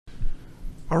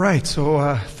All right,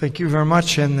 so thank you very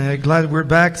much, and glad we're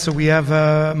back. So we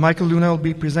have Michael Luna will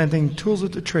be presenting Tools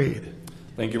of the Trade.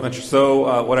 Thank you much.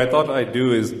 So what I thought I'd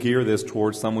do is gear this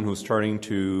towards someone who's trying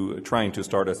to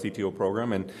start a CTO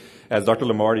program. And as Dr.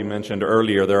 Lombardi mentioned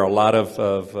earlier, there are a lot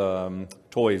of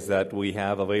toys that we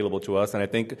have available to us. And I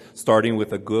think starting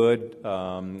with a good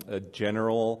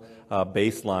general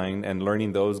baseline and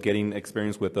learning those, getting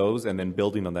experience with those, and then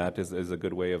building on that is a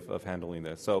good way of handling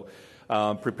this. So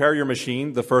prepare your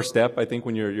machine. The first step, I think,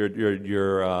 when you're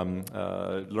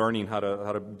learning how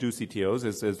to do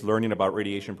CTOs is learning about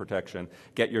radiation protection.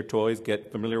 Get your toys,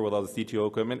 get familiar with all the CTO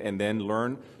equipment, and then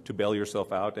learn to bail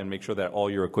yourself out and make sure that all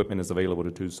your equipment is available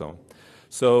to do so.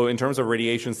 So in terms of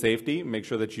radiation safety, make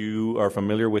sure that you are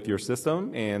familiar with your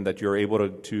system and that you're able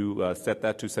to set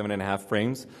that to 7.5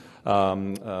 frames.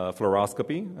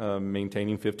 Fluoroscopy,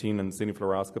 maintaining 15 and cine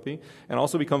fluoroscopy, and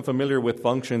also become familiar with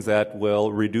functions that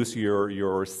will reduce your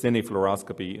cine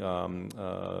fluoroscopy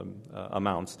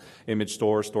amounts. Image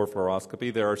store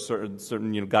fluoroscopy. There are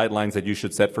certain guidelines that you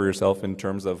should set for yourself in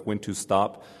terms of when to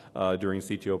stop during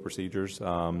CTO procedures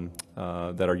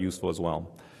that are useful as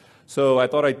well. So I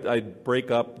thought I'd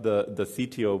break up the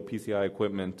CTO PCI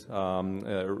equipment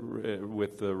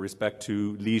with respect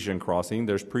to lesion crossing.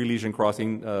 There's pre-lesion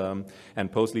crossing and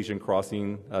post-lesion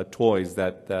crossing toys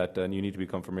that you need to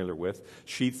become familiar with.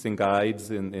 Sheaths and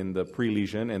guides in the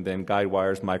pre-lesion, and then guide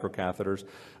wires, microcatheters,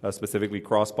 specifically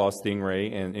crossbars,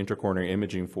 Stingray, and intercoronary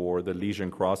imaging for the lesion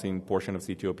crossing portion of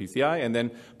CTO PCI, and then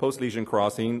post-lesion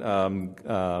crossing,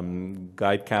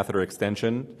 guide catheter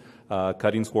extension,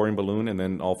 cutting scoring balloon, and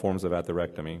then all forms of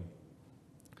atherectomy.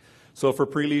 So for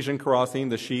pre-lesion crossing,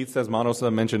 the sheaths, as Manos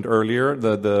mentioned earlier,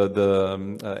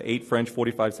 the 8 French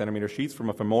 45 centimeter sheaths from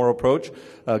a femoral approach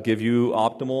give you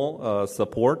optimal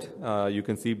support. You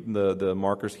can see the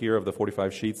markers here of the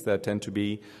 45 sheaths that tend to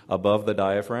be above the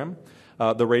diaphragm.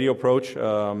 The radio approach,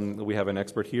 we have an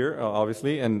expert here,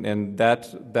 obviously, and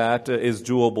that is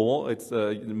doable. It's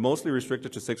mostly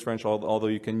restricted to 6 French, although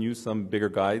you can use some bigger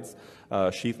guides,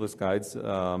 sheathless guides,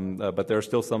 but there are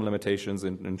still some limitations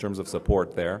in terms of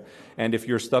support there. And if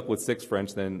you're stuck with 6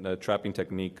 French, then trapping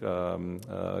technique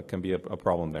can be a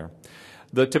problem there.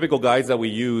 The typical guides that we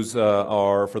use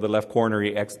are for the left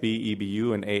coronary XB,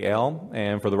 EBU, and AL,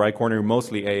 and for the right coronary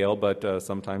mostly AL, but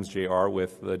sometimes JR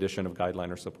with the addition of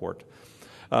guideliner support.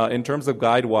 In terms of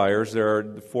guide wires, there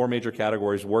are 4 major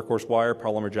categories: workhorse wire,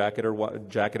 polymer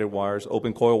jacketed wires,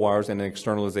 open coil wires, and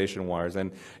externalization wires.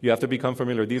 And you have to become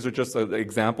familiar. These are just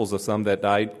examples of some that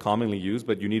I commonly use,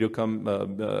 but you need to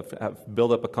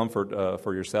build up a comfort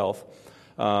for yourself.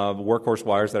 Workhorse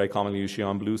wires that I commonly use: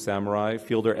 Xi'an Blue, Samurai,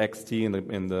 Fielder XT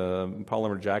in the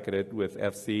polymer jacketed with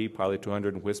FC, Pilot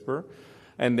 200, and Whisper.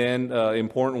 And then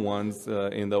important ones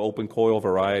in the open coil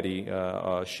variety,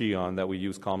 Xi'an, that we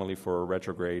use commonly for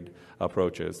retrograde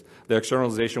approaches. The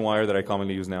externalization wire that I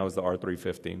commonly use now is the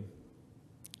R350.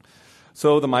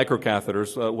 So the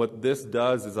microcatheters, what this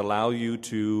does is allow you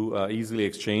to easily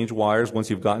exchange wires once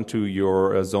you've gotten to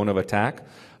your zone of attack.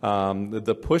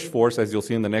 The push force, as you'll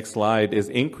see in the next slide, is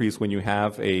increased when you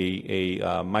have a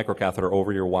microcatheter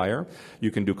over your wire.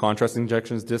 You can do contrast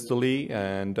injections distally,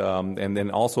 and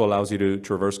then also allows you to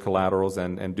traverse collaterals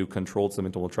and do controlled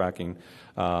subintimal tracking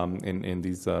in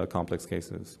these complex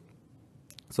cases.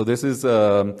 So this is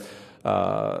a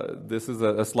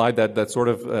slide that sort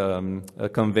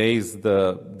of conveys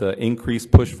the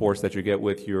increased push force that you get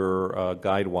with your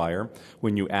guide wire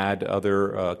when you add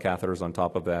other catheters on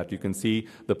top of that. You can see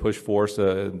the push force,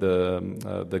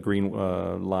 the green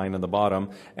line on the bottom,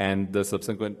 and the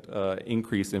subsequent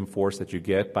increase in force that you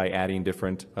get by adding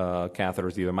different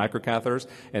catheters, either microcatheters,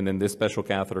 and then this special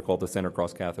catheter called the center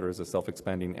cross catheter is a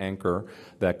self-expanding anchor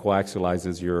that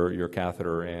coaxializes your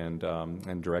catheter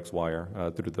and directs wire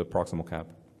through the proximal cap.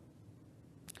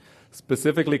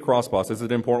 Specifically crossbars, this is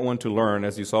an important one to learn.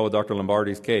 As you saw with Dr.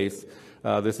 Lombardi's case,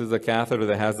 this is a catheter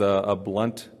that has a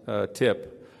blunt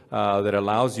tip that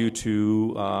allows you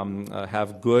to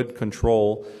have good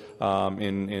control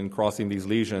in crossing these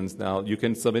lesions. Now, you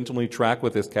can subintimally track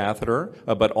with this catheter,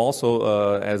 but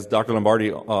also, as Dr.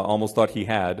 Lombardi almost thought he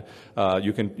had,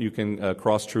 you can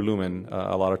cross true lumen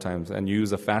a lot of times and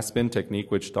use a fast spin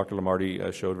technique, which Dr. Lombardi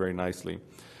showed very nicely.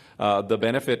 The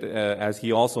benefit, as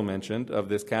he also mentioned, of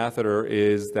this catheter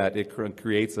is that it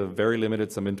creates a very limited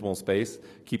subintimal space,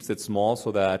 keeps it small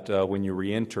so that when you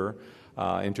re-enter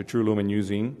into true lumen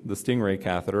using the Stingray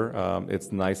catheter,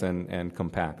 it's nice and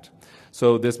compact.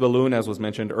 So this balloon, as was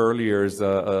mentioned earlier, is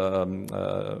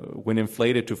when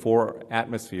inflated to 4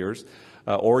 atmospheres,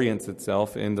 orients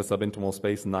itself in the subintimal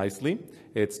space nicely.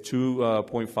 It's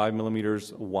 2.5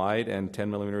 millimeters wide and 10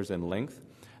 millimeters in length.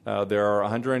 There are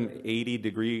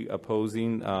 180-degree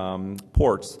opposing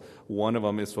ports. One of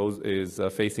them is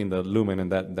facing the lumen,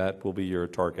 and that will be your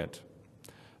target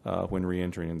when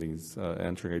re-entering in these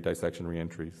anterior dissection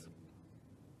re-entries.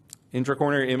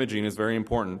 Intracoronary imaging is very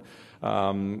important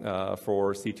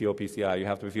for CTO PCI. You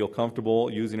have to feel comfortable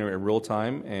using it in real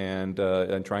time and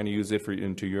trying to use it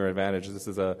into your advantage. This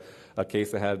is a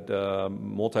case that had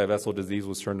multivessel disease,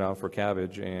 was turned down for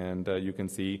CABG, and you can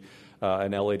see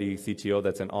an LAD CTO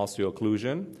that's an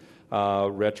osteocclusion.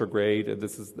 Retrograde,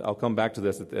 I'll come back to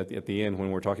this at the end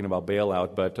when we're talking about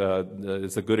bailout, but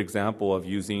it's a good example of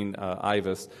using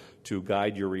IVUS to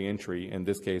guide your reentry, in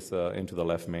this case into the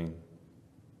left main.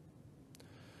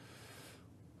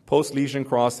 Post-lesion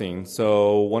crossing.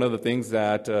 So one of the things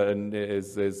that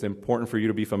is important for you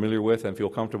to be familiar with and feel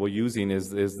comfortable using is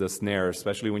the snare,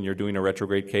 especially when you're doing a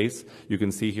retrograde case. You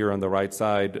can see here on the right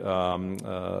side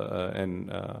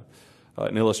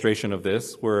an illustration of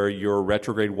this, where your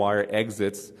retrograde wire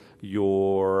exits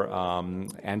your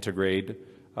antegrade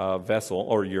vessel,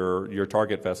 or your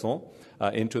target vessel,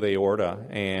 into the aorta.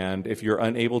 And if you're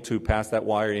unable to pass that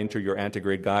wire into your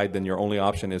antegrade guide, then your only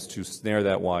option is to snare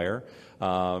that wire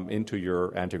into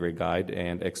your antegrade guide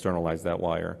and externalize that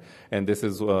wire. And this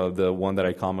is the one that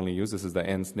I commonly use. This is the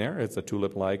end snare. It's a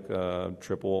tulip-like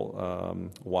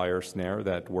triple wire snare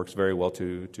that works very well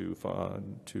to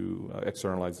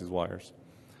externalize these wires.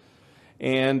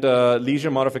 And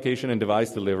lesion modification and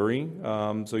device delivery.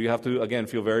 So you have to, again,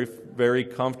 feel very, very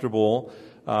comfortable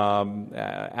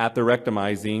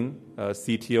atherectomizing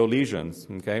CTO lesions.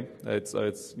 Okay, it's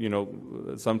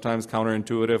sometimes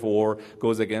counterintuitive or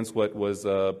goes against what was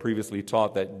previously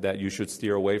taught, that you should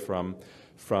steer away from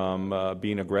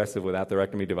being aggressive with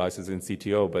atherectomy devices in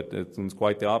CTO, but it's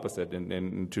quite the opposite.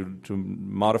 And to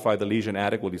modify the lesion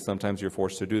adequately, sometimes you're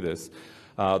forced to do this.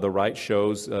 The right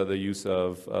shows the use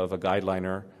of a guide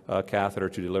liner catheter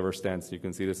to deliver stents. You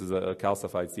can see this is a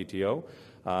calcified CTO,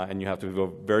 and you have to be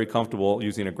very comfortable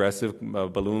using aggressive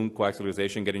balloon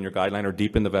coaxialization, getting your guide liner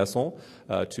deep in the vessel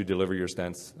to deliver your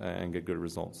stents and get good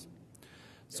results.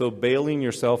 So bailing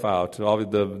yourself out,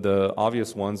 the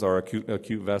obvious ones are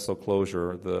acute vessel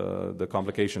closure, the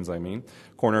complications,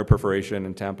 coronary perforation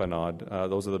and tamponade.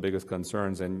 Those are the biggest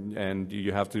concerns, and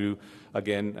you have to,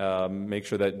 again, make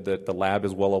sure that the lab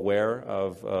is well aware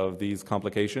of these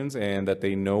complications and that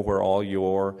they know where all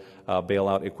your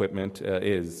bailout equipment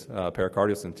is.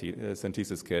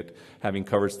 Pericardiocentesis kit, having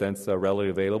covered stents readily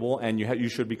available, and you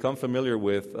should become familiar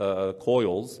with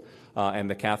coils and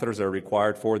the catheters that are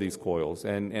required for these coils.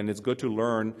 And it's good to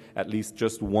learn at least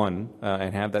just one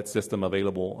and have that system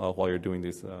available while you're doing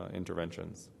these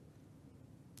interventions.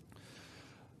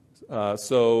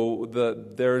 So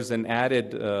there's an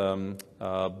added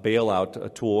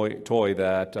bailout toy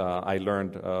that I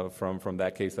learned from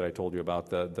that case that I told you about,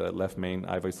 the left main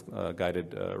IVUS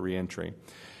guided reentry.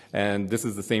 And this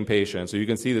is the same patient. So you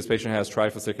can see this patient has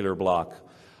trifascicular block.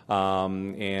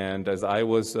 And as I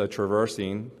was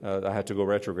traversing, I had to go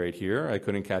retrograde here. I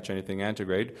couldn't catch anything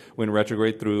antegrade. Went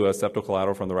retrograde through a septal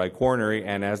collateral from the right coronary,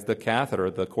 and as the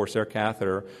catheter, the Corsair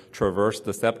catheter, traversed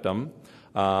the septum,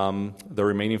 the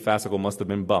remaining fascicle must have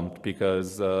been bumped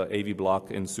because AV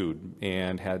block ensued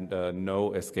and had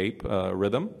no escape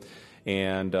rhythm,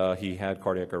 and he had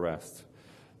cardiac arrest.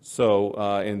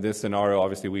 So in this scenario,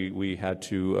 obviously, we had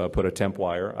to put a temp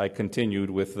wire. I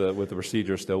continued with the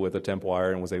procedure still with a temp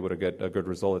wire and was able to get a good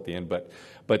result at the end.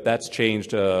 But that's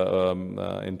changed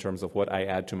in terms of what I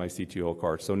add to my CTO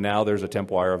card. So now there's a temp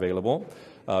wire available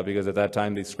because at that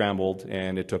time they scrambled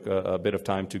and it took a bit of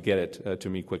time to get it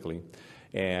to me quickly.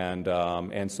 And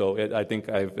so I think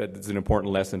it's an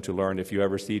important lesson to learn if you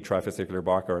ever see trifascicular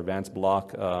block or advanced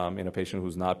block in a patient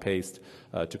who's not paced,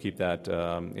 to keep that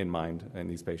in mind in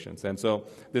these patients. And so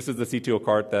this is the CTO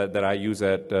cart that I use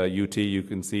at UT. You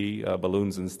can see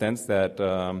balloons and stents that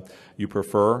you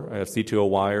prefer, CTO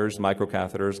wires,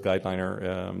 microcatheters, guide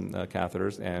liner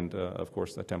catheters, and of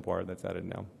course the temp wire that's added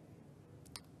now.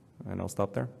 And I'll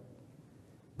stop there.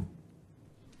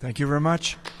 Thank you very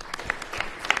much.